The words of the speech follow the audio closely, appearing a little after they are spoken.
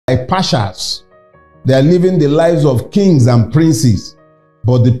pashas. They are living the lives of kings and princes,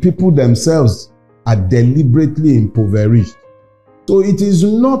 but the people themselves are deliberately impoverished. So it is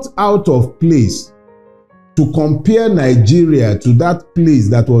not out of place to compare Nigeria to that place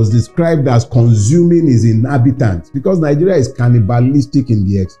that was described as consuming its inhabitants, because Nigeria is cannibalistic in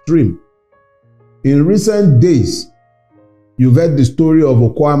the extreme. In recent days, you've heard the story of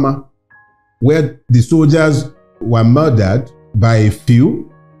Okwama, where the soldiers were murdered by a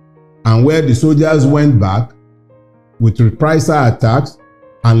few, and where the soldiers went back with reprisal attacks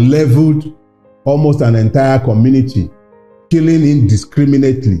and leveled almost an entire community, killing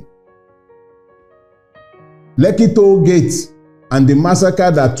indiscriminately. Lekki Toll Gate and the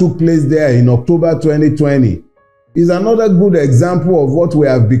massacre that took place there in October 2020 is another good example of what we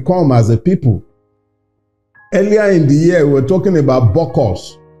have become as a people. Earlier in the year, we were talking about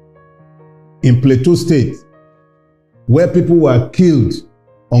Bokos in Plateau State, where people were killed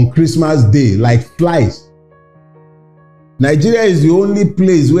on Christmas Day like flies. Nigeria is the only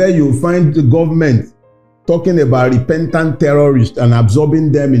place where you find the government talking about repentant terrorists and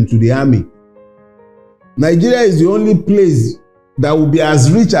absorbing them into the army. Nigeria is the only place that will be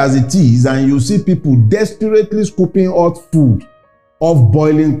as rich as it is, and you see people desperately scooping hot food off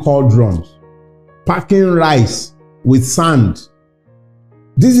boiling cauldrons, packing rice with sand.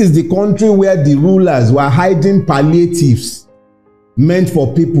 This is the country where the rulers were hiding palliatives meant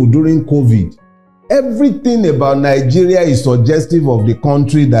for people during COVID. Everything about Nigeria is suggestive of the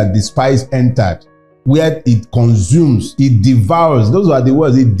country that the spies entered, where it consumes, it devours. Those are the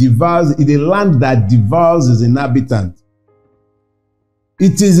words. It devours. It is a land that devours its inhabitants.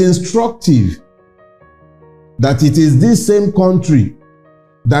 It is instructive that it is this same country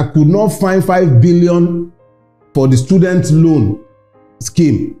that could not find 5 billion for the student loan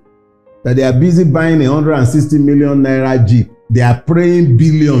scheme, that they are busy buying a 160 million naira Jeep. They are praying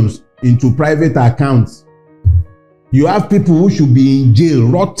billions into private accounts. You have people who should be in jail,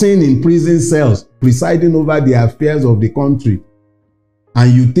 rotting in prison cells, presiding over the affairs of the country.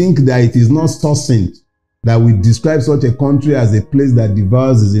 And you think that it is not succinct that we describe such a country as a place that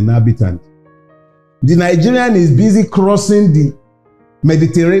devours its inhabitants. The Nigerian is busy crossing the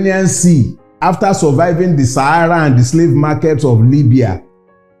Mediterranean Sea after surviving the Sahara and the slave markets of Libya.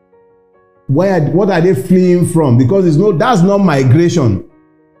 What are they fleeing from? Because that's not migration.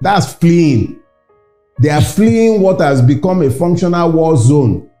 That's fleeing. They are fleeing what has become a functional war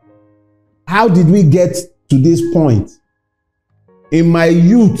zone. How did we get to this point? In my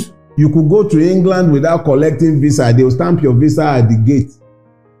youth, you could go to England without collecting visa. They will stamp your visa at the gate.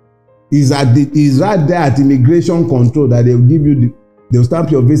 It's right there at immigration control that they will give you they'll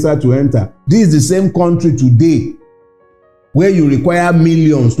stamp your visa to enter. This is the same country today where you require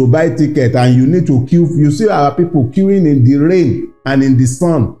millions to buy ticket and you need to queue. You see our people queuing in the rain and in the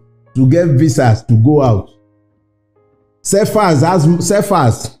sun to get visas to go out. Cefas,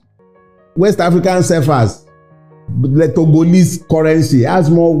 West African Cefas, the Togolese currency has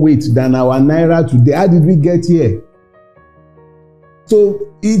more weight than our naira today. How did we get here?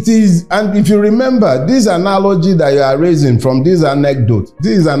 So it is, and if you remember this analogy that you are raising from this anecdote,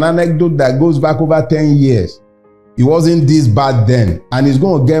 this is an anecdote that goes back over 10 years. It wasn't this bad then, and it's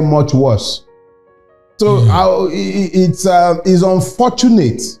going to get much worse. So it's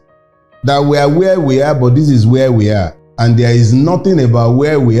unfortunate that we are where we are, but this is where we are. And there is nothing about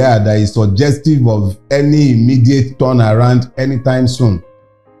where we are that is suggestive of any immediate turnaround anytime soon.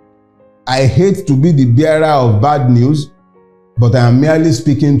 I hate to be the bearer of bad news, but I am merely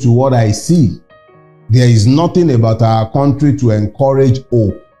speaking to what I see. There is nothing about our country to encourage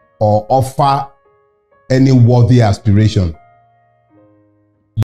hope or offer any worthy aspiration.